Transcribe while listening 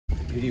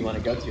Who do you want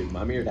to go to,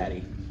 mommy or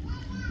daddy?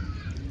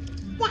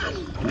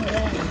 Daddy.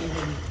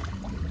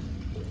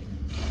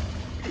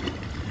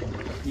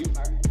 You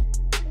are.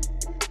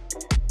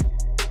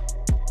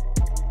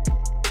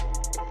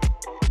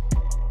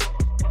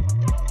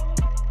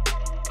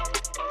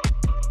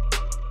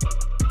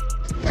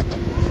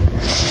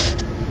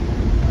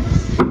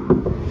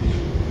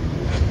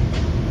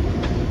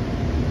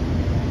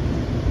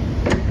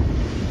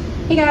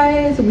 Hey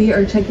guys, we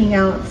are checking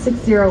out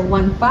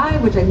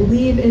 6015, which I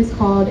believe is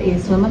called a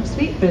swim up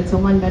suite, but it's a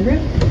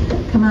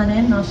 1-bedroom. Come on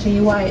in and I'll show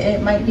you why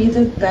it might be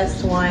the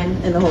best one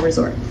in the whole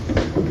resort.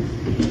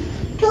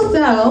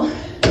 So,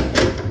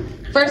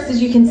 first,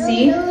 as you can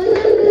see,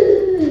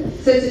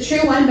 so it's a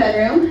true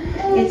 1-bedroom.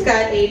 It's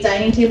got a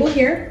dining table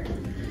here.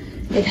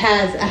 It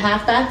has a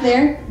half bath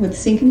there with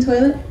sink and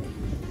toilet.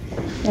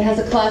 It has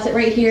a closet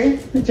right here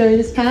that Joey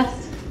just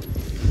passed.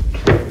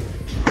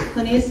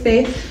 Plenty of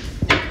space.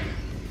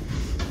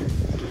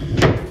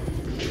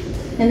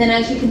 And then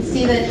as you can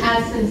see that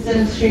as it's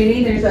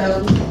demonstrating, there's a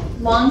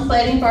long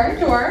sliding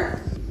barn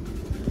door.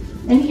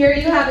 And here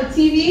you have a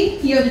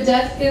TV, you have a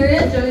desk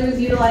area, Joey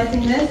was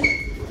utilizing this.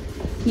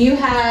 You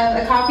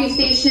have a coffee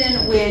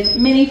station with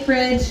mini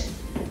fridge,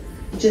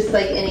 just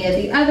like any of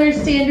the other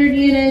standard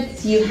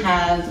units. You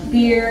have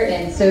beer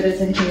and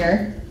sodas in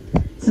here.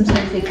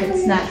 Sometimes they put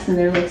snacks in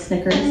there like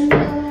Snickers.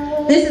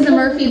 This is a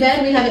Murphy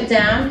bed, we have it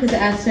down because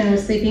Aston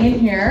was sleeping in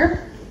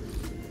here.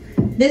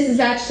 This is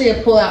actually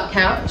a pull-out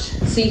couch,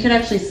 so you can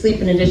actually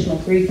sleep an additional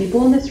 3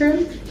 people in this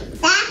room.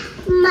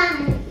 That's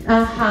mine.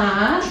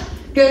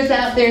 Goes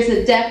out, there's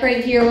a deck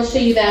right here. We'll show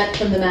you that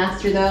from the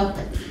master though.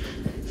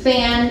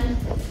 Fan,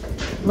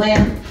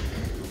 lamp,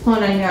 whole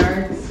 9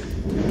 yards.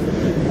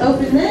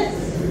 Open this,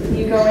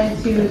 you go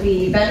into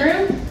the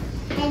bedroom.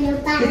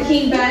 The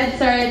king bed,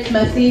 sorry it's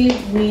messy.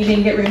 We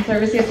didn't get room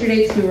service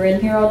yesterday because we were in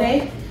here all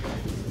day.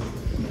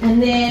 And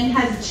then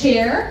has a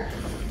chair.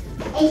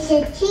 It's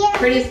a chair.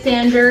 Pretty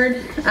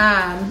standard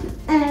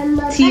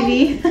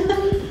TV.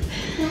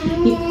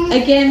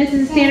 Again, this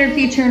is a standard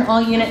feature in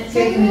all units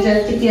here at the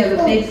Majestic. You have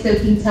a big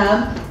soaking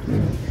tub.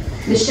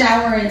 The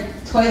shower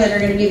and toilet are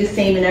going to be the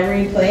same in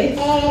every place.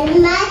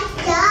 And my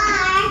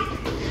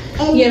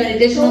star. You have an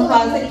additional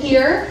closet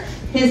here,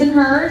 his and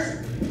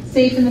hers.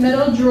 Safe in the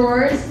middle,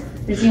 drawers.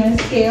 There's even a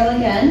scale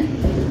again.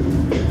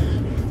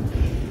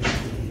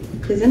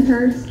 His and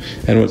hers.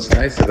 And what's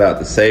nice about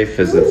the safe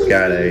is it's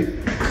got a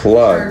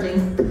plug.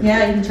 Charging.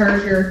 Yeah, you can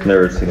charge your.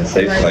 Never seen a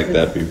safe like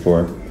that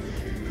before.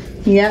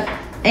 Yep.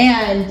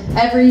 And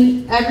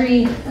every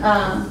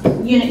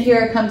unit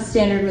here comes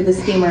standard with a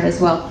steamer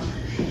as well.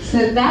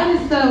 So that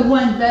is the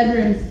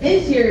 1-bedroom's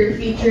interior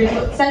features.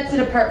 What sets it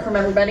apart from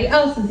everybody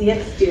else is the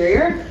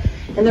exterior.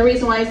 And the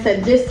reason why I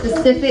said this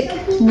specific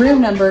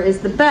room number is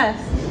the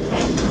best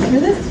for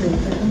this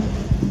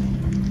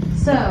room.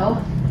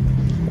 So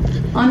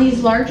on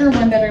these larger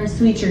 1-bedroom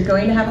suites, you're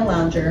going to have a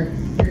lounger.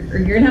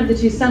 You're going to have the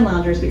 2 sun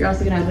loungers, but you're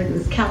also going to have like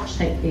this couch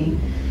type thing.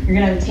 You're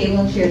going to have a table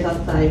and chairs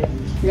outside.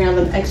 You're going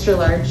to have an extra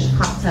large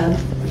hot tub.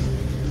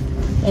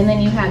 And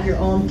then you have your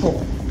own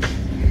pool.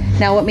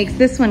 Now what makes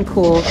this one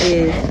cool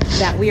is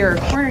that we are a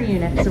corner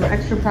unit, so we're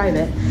extra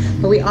private,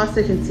 but we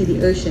also can see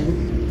the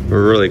ocean.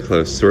 We're really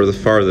close. So we're the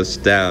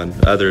farthest down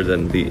other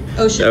than the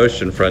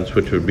ocean fronts,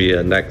 which would be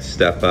a next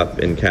step up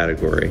in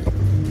category.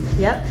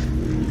 Yep.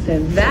 So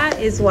that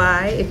is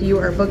why if you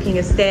are booking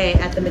a stay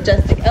at the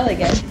Majestic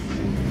Elegance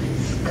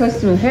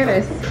Costa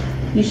Mujeres,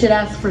 you should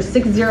ask for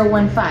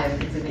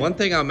 6015. One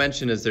thing I'll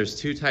mention is there's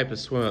 2 types of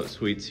swim up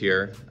suites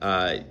here.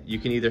 You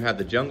can either have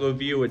the jungle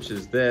view, which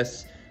is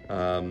this,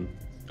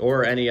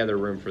 or any other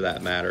room for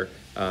that matter.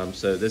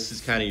 So this is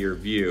kind of your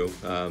view,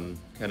 kind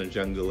of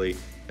jungly,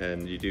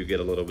 and you do get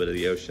a little bit of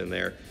the ocean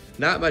there.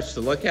 Not much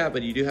to look at,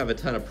 but you do have a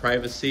ton of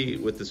privacy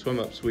with the swim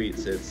up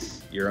suites.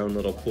 It's your own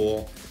little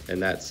pool,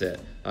 and that's it.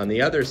 On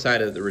the other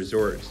side of the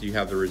resort, you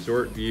have the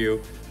resort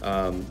view,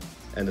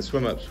 and the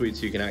swim up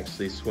suites, you can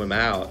actually swim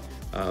out.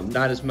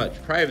 Not as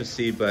much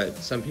privacy, but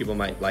some people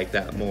might like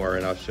that more,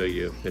 and I'll show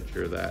you a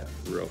picture of that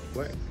real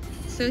quick.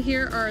 So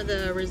here are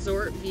the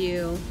resort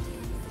view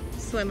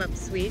swim up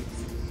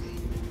suites.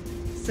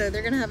 So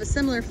they're gonna have a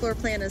similar floor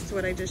plan as to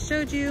what I just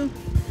showed you,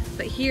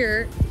 but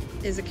here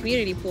is a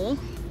community pool,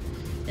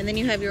 and then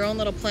you have your own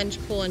little plunge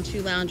pool and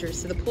 2 loungers.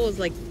 So the pool is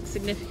like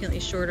significantly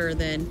shorter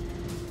than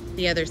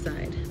the other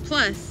side.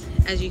 Plus,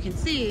 as you can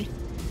see,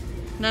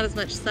 not as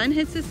much sun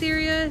hits this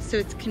area, so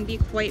it can be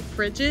quite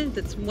frigid.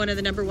 That's one of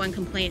the #1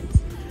 complaints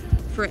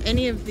for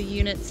any of the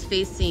units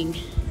facing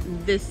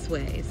this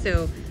way.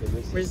 So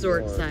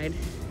resort side.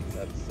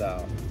 That's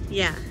south.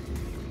 Yeah.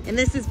 And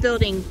this is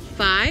building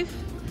 5.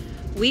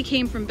 We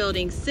came from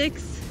building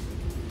 6.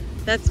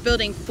 That's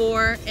building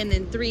 4, and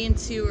then 3 and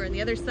 2 are on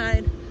the other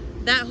side.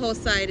 That whole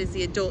side is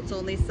the adults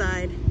only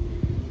side.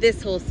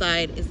 This whole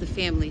side is the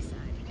family side.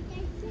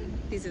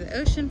 These are the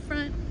ocean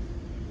front.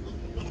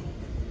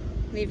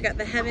 And you've got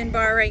the Heaven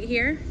Bar right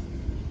here.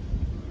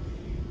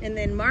 And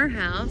then Mar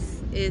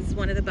House is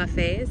one of the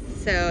buffets.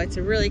 So it's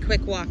a really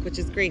quick walk, which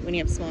is great when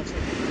you have small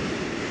children.